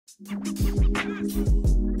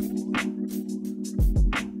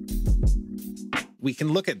We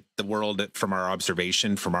can look at the world from our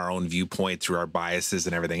observation, from our own viewpoint, through our biases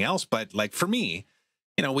and everything else. But like for me,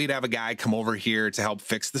 we'd have a guy come over here to help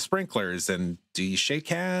fix the sprinklers. And do you shake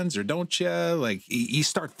hands or don't you? Like you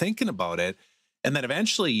start thinking about it. And then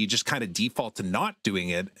eventually you just kind of default to not doing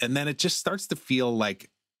it. And then it just starts to feel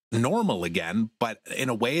like normal again, but in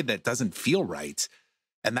a way that doesn't feel right.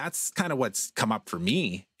 And that's kind of what's come up for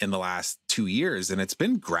me in the last 2 years. And it's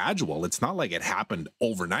been gradual. It's not like it happened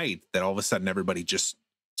overnight that all of a sudden everybody just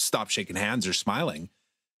stopped shaking hands or smiling.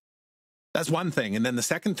 That's one thing. And then the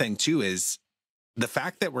second thing too is the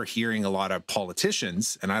fact that we're hearing a lot of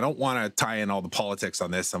politicians, and I don't want to tie in all the politics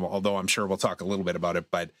on this, although I'm sure we'll talk a little bit about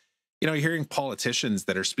it, but you're hearing politicians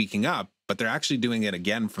that are speaking up, but they're actually doing it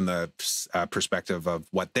again from the perspective of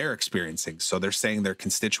what they're experiencing. So they're saying their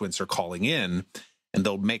constituents are calling in, and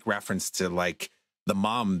they'll make reference to like the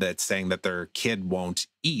mom that's saying that their kid won't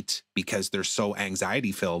eat because they're so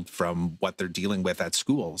anxiety filled from what they're dealing with at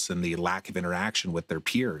schools and the lack of interaction with their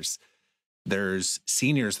peers. There's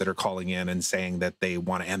seniors that are calling in and saying that they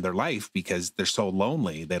want to end their life because they're so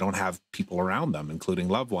lonely. They don't have people around them, including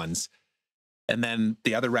loved ones. And then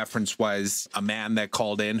the other reference was a man that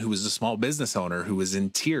called in who was a small business owner who was in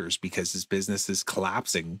tears because his business is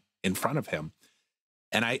collapsing in front of him.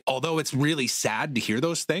 And although it's really sad to hear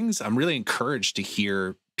those things, I'm really encouraged to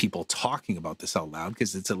hear people talking about this out loud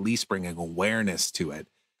because it's at least bringing awareness to it.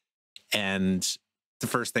 And the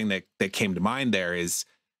first thing that came to mind there is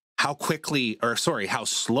how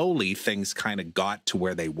slowly things kind of got to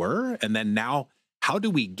where they were. And then now, how do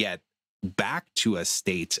we get back to a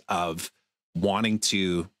state of wanting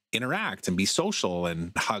to interact and be social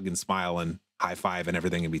and hug and smile and high five and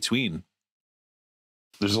everything in between?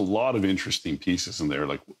 There's a lot of interesting pieces in there.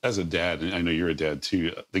 Like as a dad, and I know you're a dad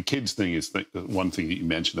too, the kids thing is the one thing that you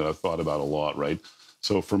mentioned that I've thought about a lot, right?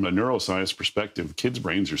 So from a neuroscience perspective, kids'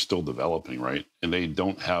 brains are still developing, right? And they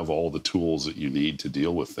don't have all the tools that you need to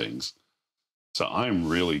deal with things. So I'm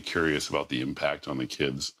really curious about the impact on the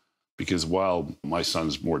kids, because while my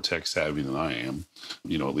son's more tech savvy than I am,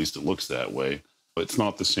 at least it looks that way, but it's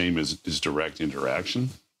not the same as direct interaction.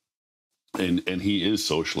 And he is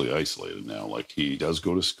socially isolated now. Like he does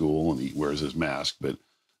go to school and he wears his mask, but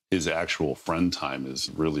his actual friend time is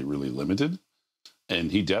really, really limited. And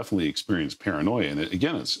he definitely experienced paranoia. And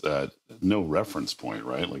again, it's no reference point,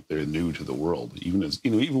 right? Like they're new to the world. Even as,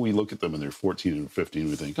 even we look at them and they're 14 and 15,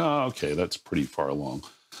 we think, oh, okay, that's pretty far along.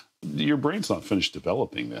 Your brain's not finished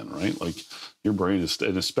developing then, right? Like your brain is,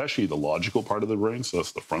 and especially the logical part of the brain, so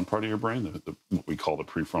that's the front part of your brain, what we call the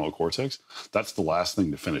prefrontal cortex, that's the last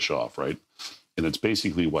thing to finish off, right? And it's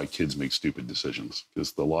basically why kids make stupid decisions,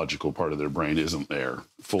 because the logical part of their brain isn't there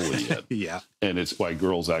fully yet. Yeah. And it's why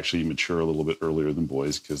girls actually mature a little bit earlier than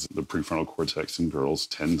boys, because the prefrontal cortex in girls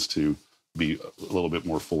tends to be a little bit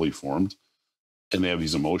more fully formed. And they have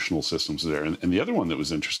these emotional systems there. And the other one that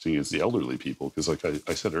was interesting is the elderly people, because like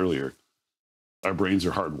I said earlier, our brains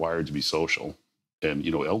are hardwired to be social. And,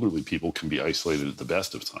 elderly people can be isolated at the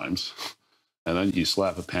best of times. And then you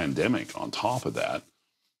slap a pandemic on top of that,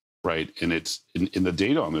 right? And and the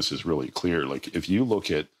data on this is really clear. Like if you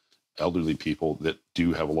look at elderly people that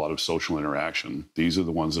do have a lot of social interaction, these are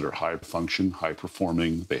the ones that are high function, high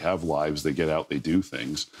performing, they have lives, they get out, they do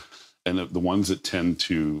things. And the ones that tend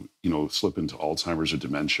to, slip into Alzheimer's or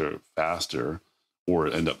dementia faster or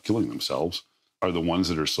end up killing themselves are the ones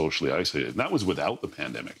that are socially isolated. And that was without the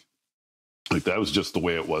pandemic. Like that was just the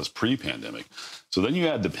way it was pre-pandemic. So then you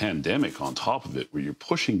add the pandemic on top of it, where you're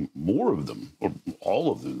pushing more of them, or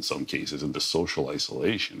all of them in some cases, into social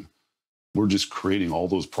isolation. We're just creating all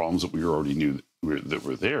those problems that we already knew that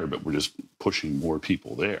were there, but we're just pushing more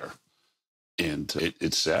people there. And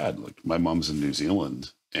it's sad. Like my mom's in New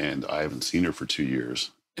Zealand, and I haven't seen her for 2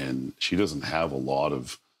 years, and she doesn't have a lot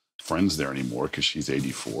of friends there anymore because she's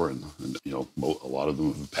 84, and a lot of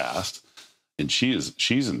them have passed. And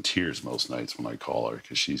she's in tears most nights when I call her,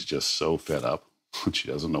 because she's just so fed up. She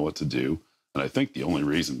doesn't know what to do. And I think the only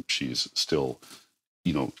reason she's still,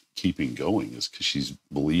 keeping going is because she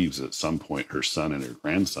believes at some point her son and her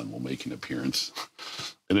grandson will make an appearance.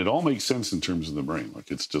 And it all makes sense in terms of the brain.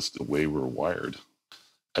 Like it's just the way we're wired.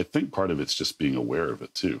 I think part of it's just being aware of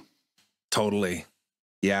it too. Totally.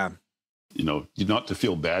 Yeah. You're not to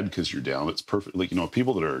feel bad because you're down. It's perfect. Like,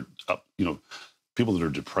 people that are up, people that are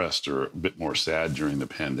depressed or a bit more sad during the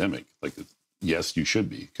pandemic, like, yes, you should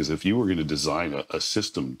be. Because if you were going to design a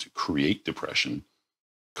system to create depression,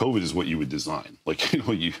 COVID is what you would design. Like,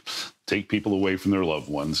 you take people away from their loved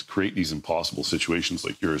ones, create these impossible situations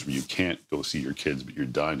like yours where you can't go see your kids, but you're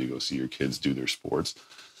dying to go see your kids do their sports.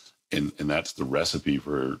 And that's the recipe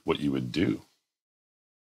for what you would do.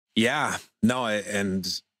 Yeah, no, and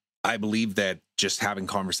I believe that just having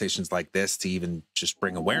conversations like this to even just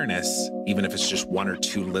bring awareness, even if it's just one or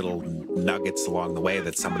two little nuggets along the way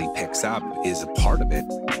that somebody picks up, is a part of it.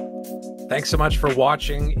 Thanks so much for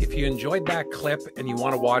watching. If you enjoyed that clip and you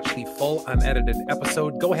want to watch the full unedited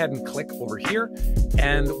episode, go ahead and click over here.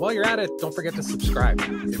 And while you're at it, don't forget to subscribe.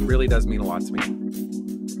 It really does mean a lot to me.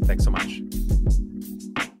 Thanks so much.